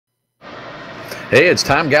Hey, it's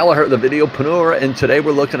Tom Gallagher, the Videopreneur, and today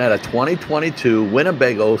we're looking at a 2022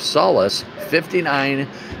 Winnebago Solis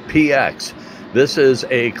 59PX. This is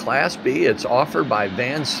a Class B. It's offered by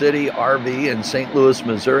Van City RV in St. Louis,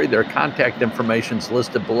 Missouri. Their contact information is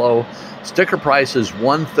listed below. Sticker price is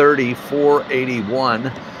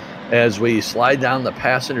 $130,481. As we slide down the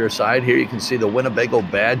passenger side here, you can see the Winnebago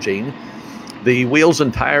badging. The wheels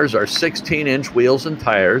and tires are 16-inch wheels and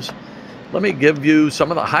tires. Let me give you some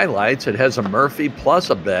of the highlights. It has a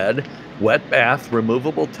Murphy+Bed, wet bath,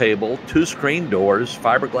 removable table, 2 screen doors,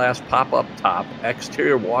 fiberglass pop-up top,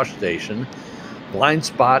 exterior wash station, blind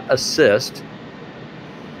spot assist.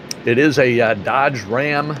 It is a Dodge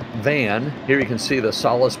Ram van. Here you can see the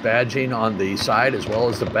Solis badging on the side as well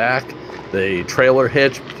as the back. The trailer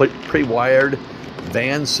hitch, pre-wired,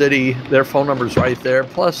 Van City, their phone number's right there,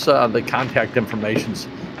 plus the contact information's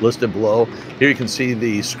listed below. Here you can see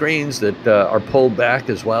the screens that are pulled back,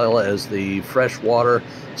 as well as the freshwater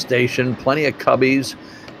station, plenty of cubbies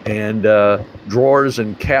and drawers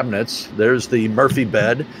and cabinets. There's the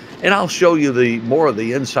Murphy+Bed, and I'll show you more of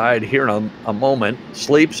the inside here in a moment.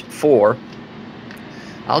 Sleeps 4.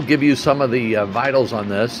 I'll give you some of the vitals on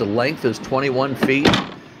this. The length is 21 feet,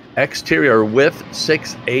 exterior width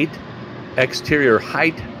 6'8", exterior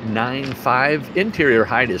height 9'5", interior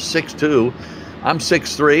height is 6'2". I'm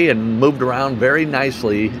 6'3" and move around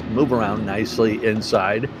nicely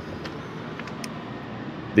inside.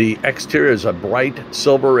 The exterior is a bright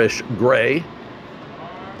silverish gray.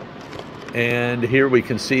 And here we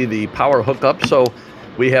can see the power hookup. So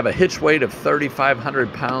we have a hitch weight of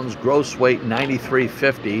 3,500 pounds, gross weight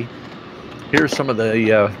 9,350. Here's some of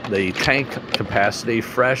the tank capacity.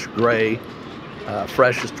 Fresh gray,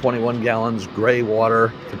 fresh is 21 gallons, gray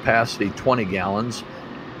water capacity 20 gallons.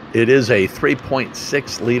 It is a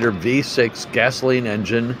 3.6 liter V6 gasoline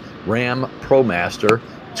engine, Ram ProMaster,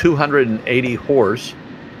 280 horse,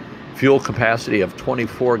 fuel capacity of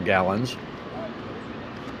 24 gallons.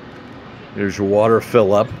 Here's your water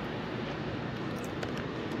fill up.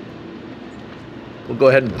 We'll go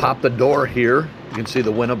ahead and pop the door here. You can see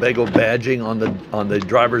the Winnebago badging on the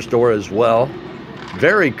driver's door as well.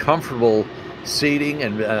 Very comfortable seating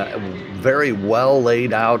and very well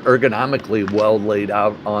laid out, ergonomically well laid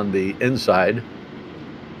out on the inside.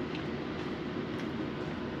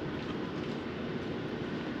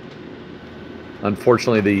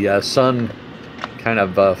 Unfortunately, the sun kind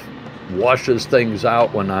of washes things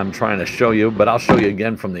out when I'm trying to show you, but I'll show you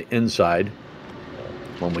again from the inside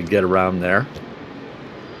when we get around there.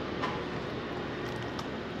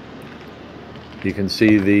 You can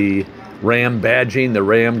see the Ram badging, the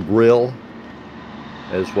Ram grill,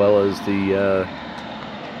 as well as the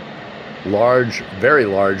very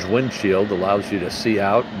large windshield allows you to see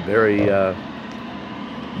out.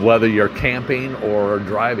 Whether you're camping or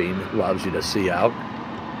driving, allows you to see out.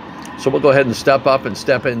 So we'll go ahead and step up and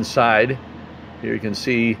step inside. Here you can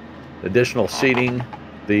see additional seating,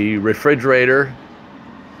 the refrigerator.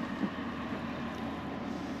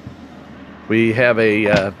 We have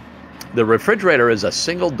the refrigerator is a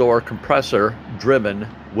single door compressor driven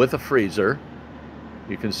with a freezer.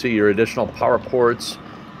 You can see your additional power ports,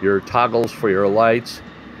 your toggles for your lights.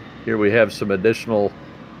 Here we have some additional,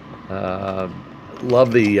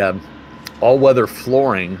 love the all-weather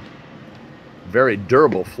flooring, very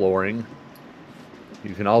durable flooring.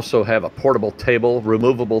 You can also have a portable table,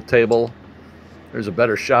 removable table. There's a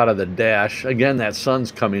better shot of the dash. Again, that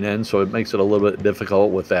sun's coming in, so it makes it a little bit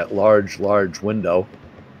difficult with that large window.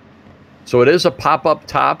 So it is a pop-up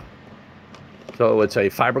top. So it's a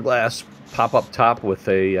fiberglass pop-up top with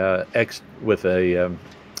a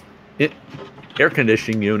air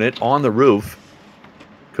conditioning unit on the roof.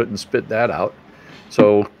 Couldn't spit that out.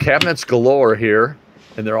 So cabinets galore here,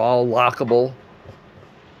 and they're all lockable.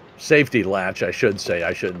 Safety latch, I should say.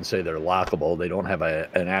 I shouldn't say they're lockable. They don't have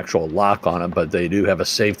an actual lock on them, but they do have a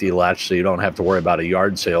safety latch, so you don't have to worry about a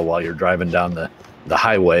yard sale while you're driving down the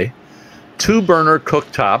highway. 2-burner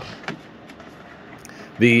cooktop.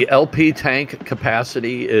 The LP tank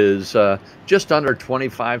capacity is just under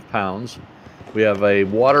 25 pounds. We have a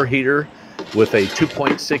water heater with a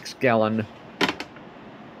 2.6 gallon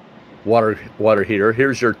water heater.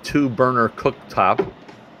 Here's your 2-burner cooktop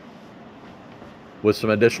with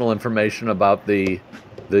some additional information about the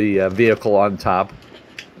vehicle on top.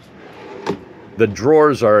 The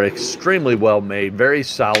drawers are extremely well made, very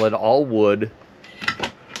solid, all wood,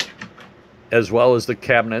 as well as the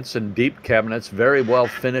cabinets and deep cabinets, very well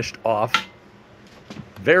finished off.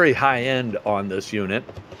 Very high end on this unit.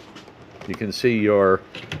 You can see your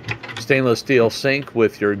stainless steel sink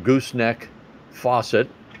with your gooseneck faucet.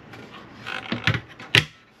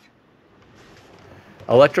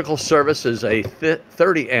 Electrical service is a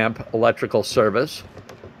 30 amp electrical service.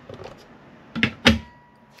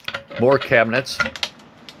 More cabinets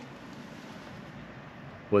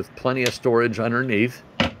with plenty of storage underneath.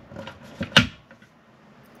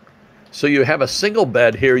 So you have a single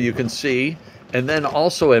bed here, you can see, and then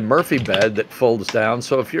also a Murphy bed that folds down.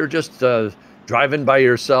 So if you're just driving by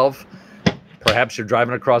yourself, perhaps you're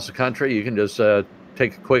driving across the country, you can just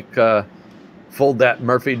take a quick fold that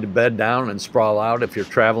Murphy bed down and sprawl out. If you're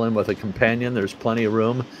traveling with a companion, there's plenty of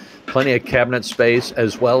room, plenty of cabinet space,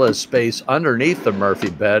 as well as space underneath the Murphy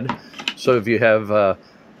bed. So if you have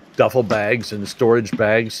duffel bags and storage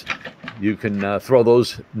bags, you can throw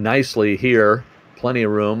those nicely here. Plenty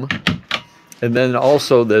of room. And then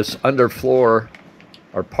also this underfloor,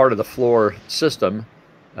 or part of the floor system,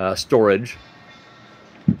 storage.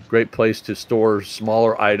 Great place to store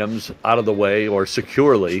smaller items out of the way or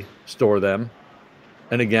securely store them.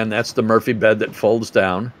 And again, that's the Murphy bed that folds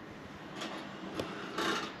down,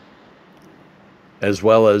 as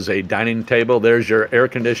well as a dining table. There's your air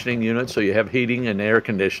conditioning unit, so you have heating and air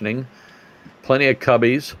conditioning. Plenty of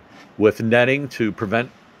cubbies with netting to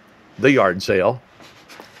prevent the yard sale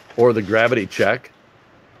or the gravity check.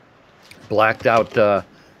 Blacked out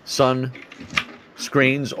sun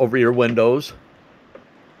screens over your windows,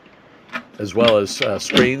 as well as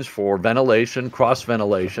screens for ventilation, cross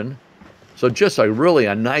ventilation. So just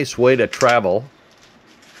a nice way to travel.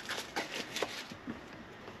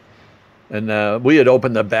 And we had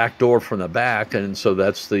opened the back door from the back, and so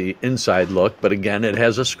that's the inside look. But again, it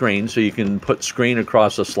has a screen, so you can put screen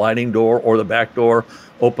across the sliding door or the back door,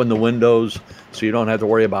 open the windows, so you don't have to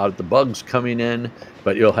worry about the bugs coming in,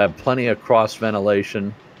 but you'll have plenty of cross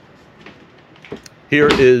ventilation. Here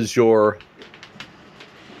is your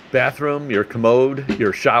bathroom, your commode,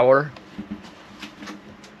 your shower.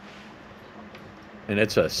 And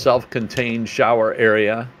it's a self-contained shower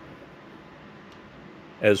area,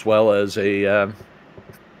 as well as a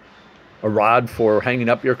rod for hanging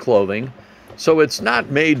up your clothing. So it's not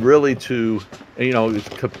made really to, you know,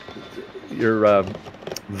 your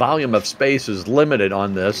volume of space is limited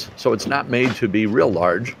on this, so it's not made to be real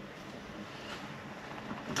large.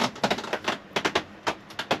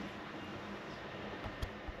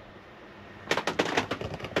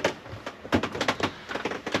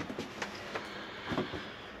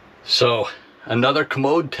 So another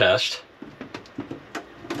commode test,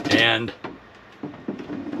 and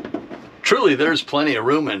truly there's plenty of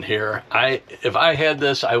room in here. If I had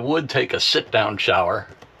this, I would take a sit-down shower.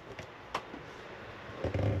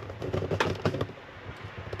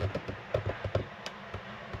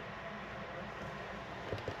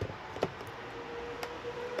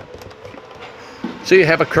 So you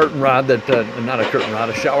have a curtain rod that, not a curtain rod,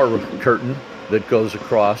 a shower curtain that goes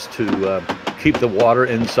across to keep the water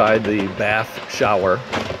inside the bath shower.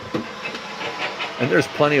 And there's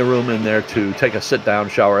plenty of room in there to take a sit-down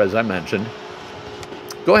shower, as I mentioned.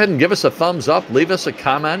 Go ahead and give us a thumbs up, leave us a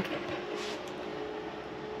comment.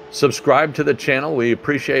 Subscribe to the channel, we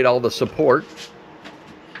appreciate all the support.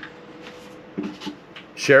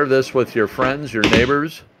 Share this with your friends, your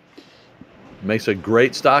neighbors. It makes a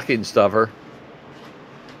great stocking stuffer.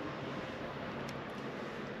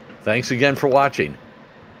 Thanks again for watching.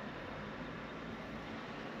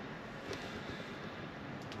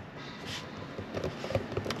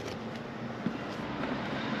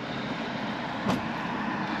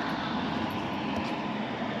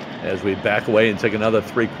 As we back away and take another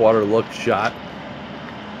 3/4 look shot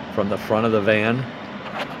from the front of the van.